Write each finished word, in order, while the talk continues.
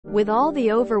With all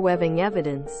the overwhelming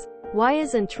evidence, why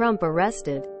isn't Trump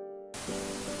arrested?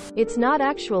 It's not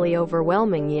actually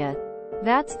overwhelming yet.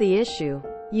 That's the issue.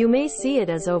 You may see it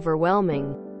as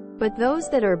overwhelming, but those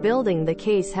that are building the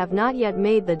case have not yet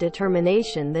made the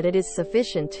determination that it is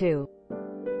sufficient to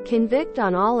convict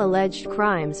on all alleged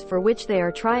crimes for which they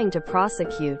are trying to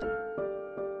prosecute.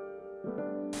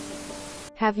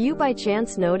 Have you by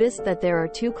chance noticed that there are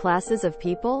two classes of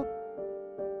people?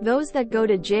 Those that go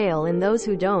to jail and those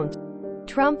who don't.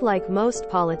 Trump, like most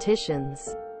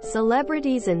politicians,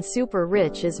 celebrities and super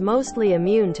rich, is mostly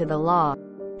immune to the law.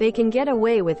 They can get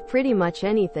away with pretty much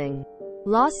anything.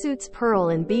 Lawsuits purl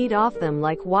and bead off them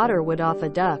like water would off a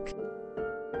duck.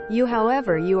 You,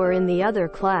 however, you are in the other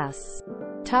class.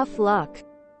 Tough luck.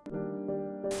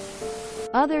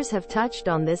 Others have touched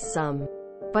on this some,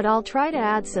 but I'll try to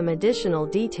add some additional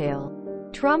detail.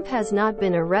 Trump has not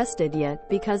been arrested yet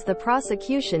because the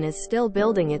prosecution is still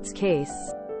building its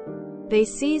case. They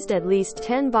seized at least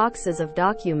 10 boxes of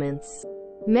documents,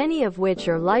 many of which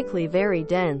are likely very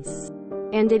dense,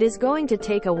 and it is going to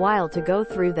take a while to go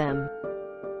through them.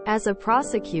 As a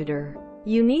prosecutor,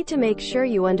 you need to make sure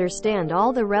you understand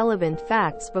all the relevant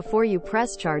facts before you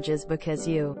press charges, because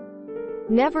you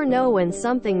never know when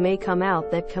something may come out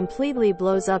that completely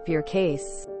blows up your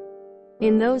case.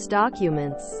 In those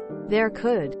documents, there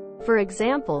could, for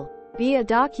example, be a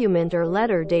document or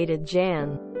letter dated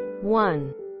Jan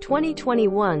 1,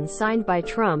 2021 signed by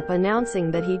Trump announcing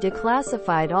that he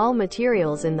declassified all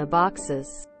materials in the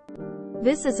boxes.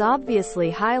 This is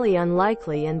obviously highly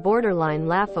unlikely and borderline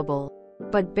laughable.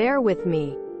 But bear with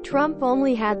me. Trump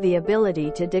only had the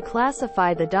ability to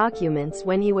declassify the documents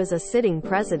when he was a sitting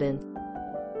president.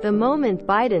 The moment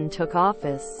Biden took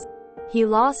office, he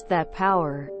lost that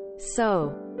power.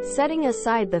 So, setting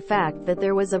aside the fact that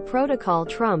there was a protocol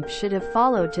Trump should have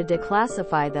followed to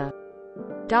declassify the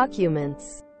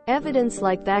documents, evidence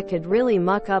like that could really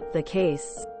muck up the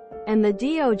case. And the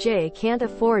DOJ can't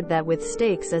afford that with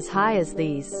stakes as high as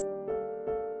these.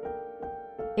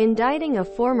 Indicting a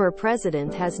former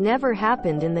president has never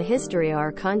happened in the history of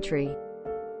our country.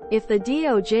 If the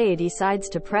DOJ decides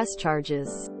to press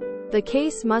charges, the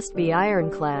case must be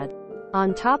ironclad.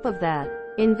 On top of that,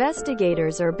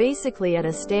 investigators are basically at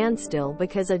a standstill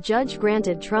because a judge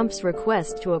granted Trump's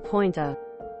request to appoint a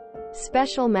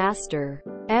special master,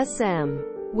 SM,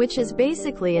 which is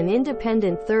basically an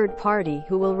independent third party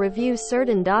who will review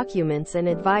certain documents and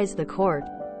advise the court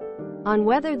on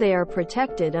whether they are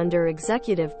protected under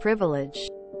executive privilege.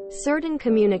 Certain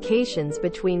communications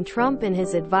between Trump and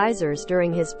his advisors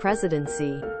during his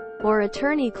presidency, or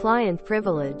attorney-client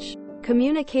privilege,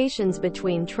 communications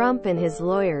between Trump and his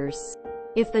lawyers.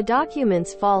 If the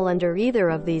documents fall under either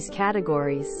of these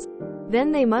categories,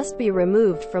 then they must be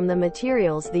removed from the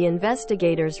materials the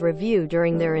investigators review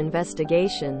during their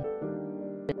investigation.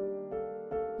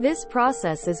 This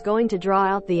process is going to draw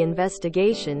out the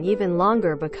investigation even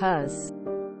longer because,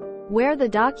 where the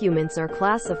documents are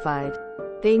classified,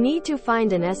 they need to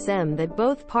find an SM that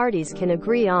both parties can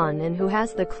agree on and who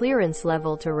has the clearance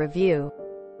level to review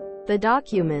the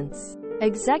documents.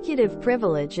 Executive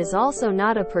privilege is also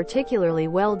not a particularly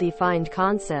well-defined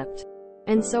concept,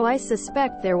 and so I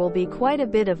suspect there will be quite a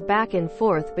bit of back and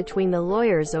forth between the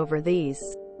lawyers over these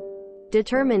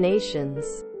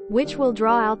determinations, which will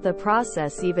draw out the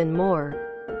process even more.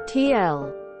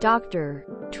 TL. Dr.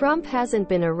 Trump hasn't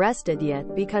been arrested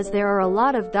yet because there are a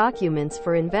lot of documents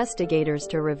for investigators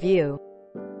to review,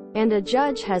 and a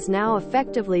judge has now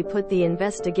effectively put the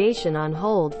investigation on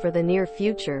hold for the near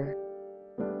future.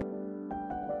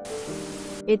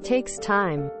 It takes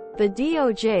time. The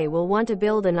DOJ will want to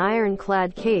build an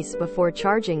ironclad case before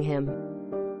charging him.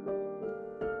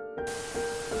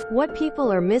 What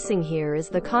people are missing here is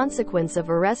the consequence of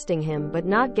arresting him but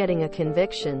not getting a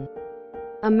conviction.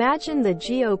 Imagine the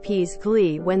GOP's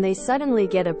glee when they suddenly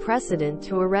get a precedent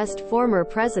to arrest former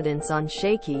presidents on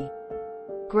shaky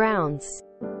grounds.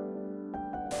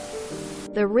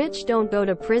 The rich don't go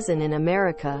to prison in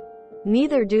America.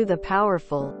 Neither do the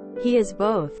powerful. He is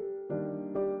both.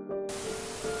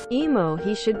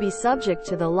 He should be subject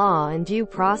to the law and due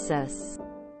process.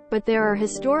 But there are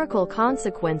historical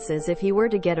consequences if he were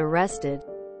to get arrested.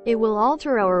 It will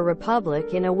alter our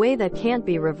republic in a way that can't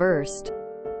be reversed.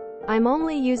 I'm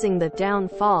only using the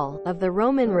downfall of the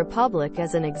Roman Republic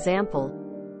as an example.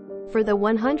 For the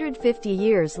 150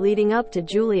 years leading up to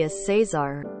Julius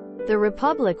Caesar, the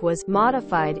Republic was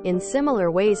modified in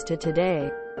similar ways to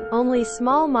today. Only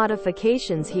small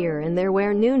modifications here and there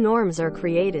where new norms are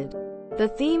created. The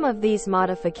theme of these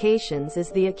modifications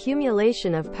is the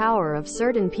accumulation of power of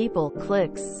certain people,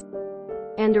 cliques,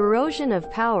 and erosion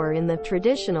of power in the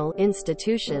traditional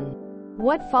institution.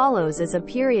 What follows is a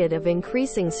period of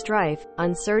increasing strife,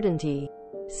 uncertainty.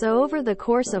 So over the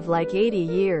course of like 80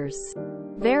 years,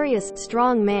 various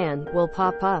strong men will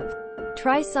pop up,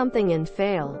 try something and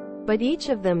fail, but each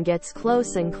of them gets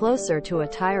close and closer to a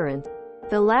tyrant.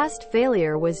 The last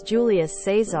failure was Julius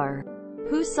Caesar,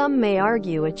 who some may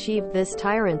argue achieved this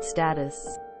tyrant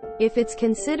status, if it's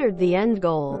considered the end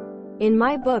goal. In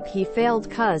my book he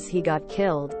failed 'cause he got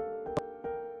killed.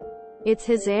 It's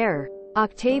his heir,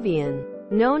 Octavian,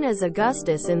 known as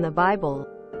Augustus in the Bible,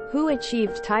 who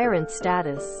achieved tyrant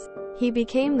status. He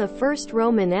became the first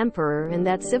Roman emperor, and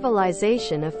that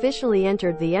civilization officially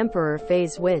entered the emperor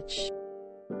phase, which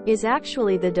is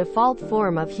actually the default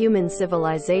form of human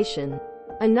civilization.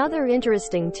 Another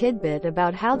interesting tidbit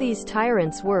about how these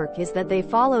tyrants work is that they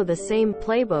follow the same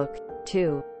playbook,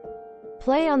 to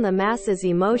play on the masses'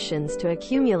 emotions to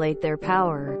accumulate their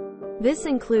power. This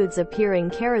includes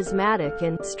appearing charismatic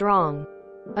and strong,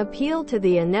 appeal to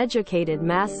the uneducated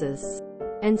masses,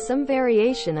 and some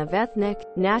variation of ethnic,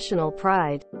 national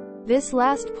pride. This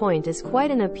last point is quite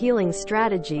an appealing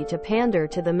strategy to pander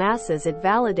to the masses. It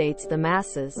validates the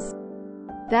masses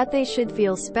that they should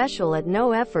feel special at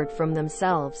no effort from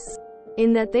themselves,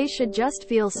 in that they should just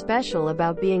feel special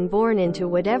about being born into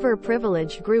whatever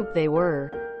privileged group they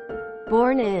were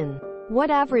born in. What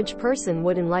average person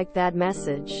wouldn't like that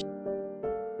message?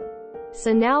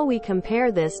 So now we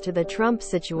compare this to the Trump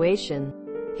situation.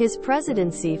 His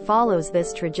presidency follows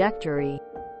this trajectory.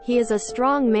 He is a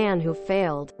strong man who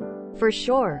failed, for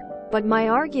sure. But my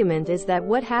argument is that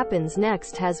what happens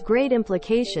next has great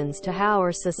implications to how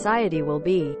our society will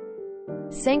be.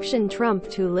 Sanction Trump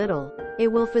too little. It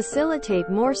will facilitate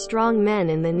more strong men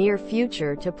in the near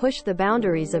future to push the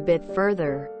boundaries a bit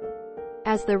further,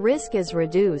 as the risk is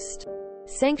reduced.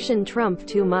 Sanction Trump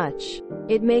too much.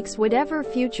 It makes whatever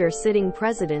future sitting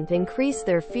president increase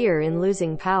their fear in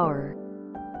losing power.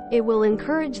 It will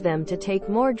encourage them to take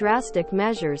more drastic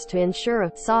measures to ensure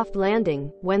a soft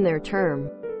landing when their term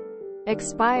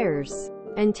expires,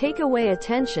 and take away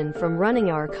attention from running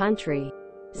our country.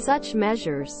 Such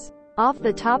measures, off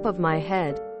the top of my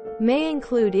head, may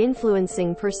include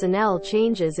influencing personnel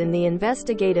changes in the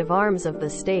investigative arms of the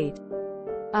state.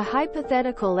 A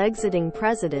hypothetical exiting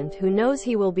president who knows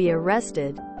he will be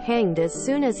arrested, hanged as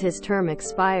soon as his term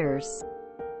expires,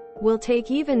 will take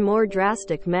even more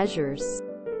drastic measures,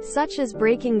 such as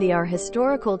breaking our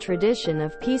historical tradition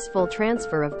of peaceful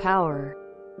transfer of power.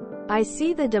 I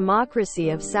see the democracy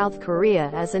of South Korea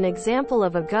as an example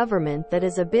of a government that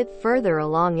is a bit further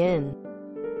along in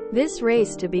this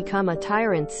race to become a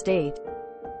tyrant state.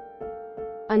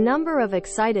 A number of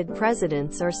excited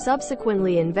presidents are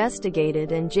subsequently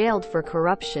investigated and jailed for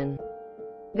corruption.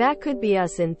 That could be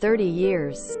us in 30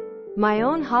 years. My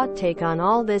own hot take on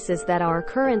all this is that our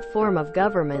current form of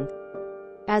government,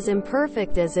 as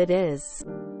imperfect as it is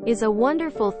a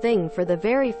wonderful thing for the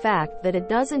very fact that it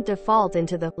doesn't default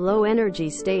into the low-energy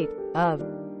state of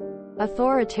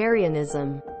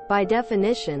authoritarianism. By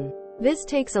definition, this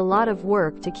takes a lot of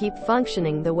work to keep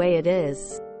functioning the way it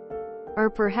is, or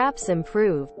perhaps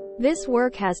improve. This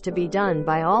work has to be done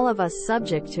by all of us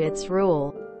subject to its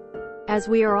rule, as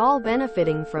we are all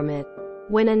benefiting from it.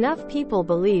 When enough people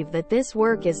believe that this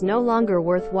work is no longer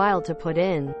worthwhile to put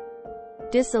in,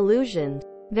 disillusioned,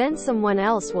 then someone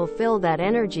else will fill that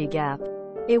energy gap.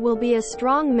 It will be a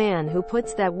strong man who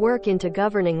puts that work into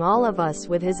governing all of us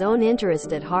with his own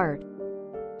interest at heart.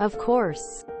 Of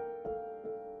course.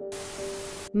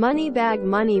 Money bag,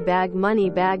 money bag, money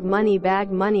bag, money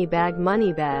bag, money bag,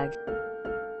 money bag.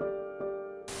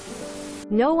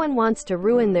 No one wants to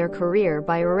ruin their career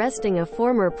by arresting a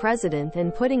former president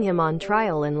and putting him on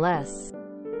trial unless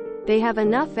they have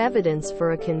enough evidence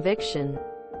for a conviction.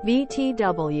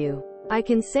 VTW. I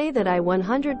can say that I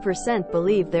 100%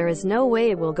 believe there is no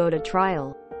way it will go to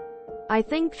trial. I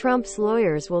think Trump's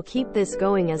lawyers will keep this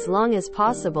going as long as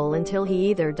possible until he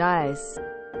either dies,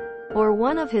 or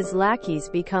one of his lackeys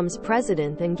becomes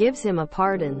president and gives him a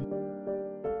pardon.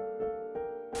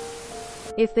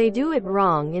 If they do it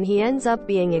wrong and he ends up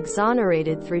being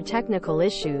exonerated through technical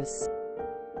issues,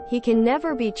 he can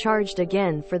never be charged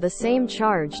again for the same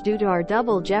charge due to our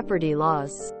double jeopardy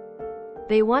laws.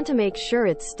 They want to make sure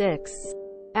it sticks.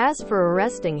 As for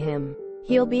arresting him,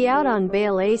 he'll be out on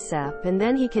bail ASAP, and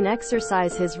then he can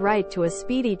exercise his right to a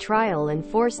speedy trial and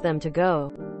force them to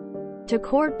go to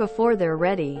court before they're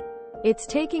ready. It's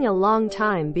taking a long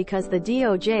time because the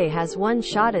DOJ has one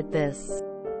shot at this.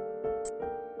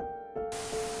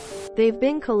 They've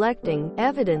been collecting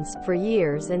evidence for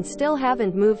years and still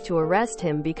haven't moved to arrest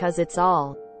him because it's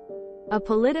all a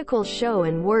political show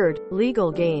and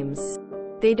legal games.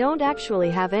 They don't actually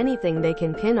have anything they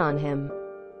can pin on him.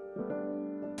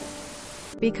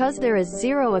 Because there is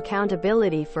zero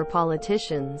accountability for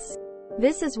politicians.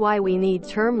 This is why we need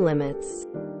term limits.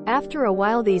 After a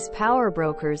while these power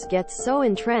brokers get so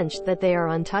entrenched that they are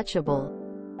untouchable.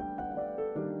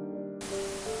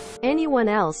 Anyone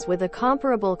else with a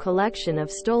comparable collection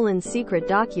of stolen secret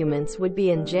documents would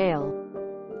be in jail.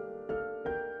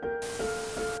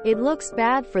 It looks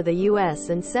bad for the US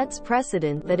and sets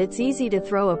precedent that it's easy to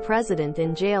throw a president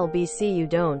in jail BC you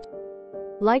don't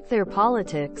like their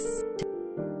politics.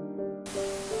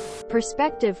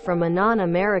 Perspective from a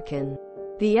non-American.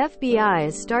 The FBI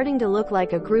is starting to look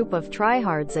like a group of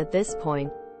tryhards at this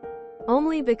point.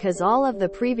 Only because all of the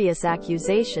previous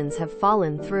accusations have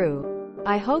fallen through.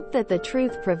 I hope that the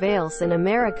truth prevails and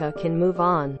America can move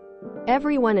on.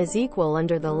 Everyone is equal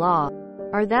under the law.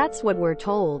 Or that's what we're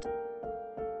told.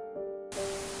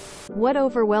 What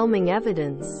overwhelming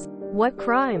evidence? What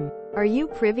crime? Are you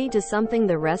privy to something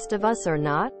the rest of us are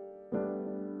not?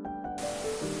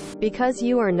 Because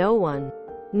you are no one.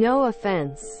 No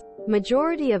offense.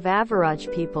 Majority of average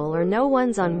people are no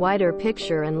ones on wider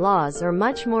picture and laws are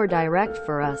much more direct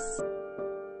for us.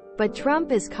 But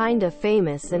Trump is kinda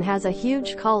famous and has a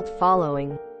huge cult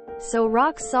following. So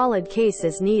rock solid case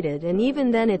is needed, and even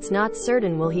then it's not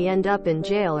certain will he end up in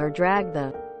jail or drag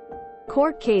the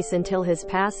court case until his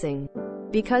passing.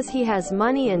 Because he has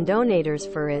money and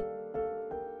donators for it.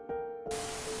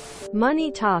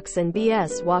 Money talks and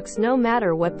BS walks no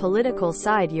matter what political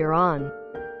side you're on.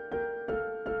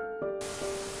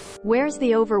 Where's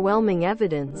the overwhelming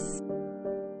evidence?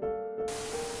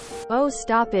 Oh,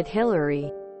 stop it,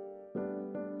 Hillary.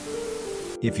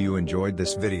 If you enjoyed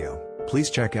this video, please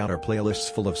check out our playlists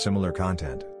full of similar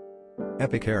content.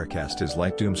 Epic Aircast is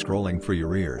like doom scrolling for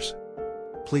your ears.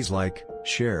 Please like,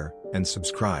 share, and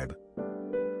subscribe.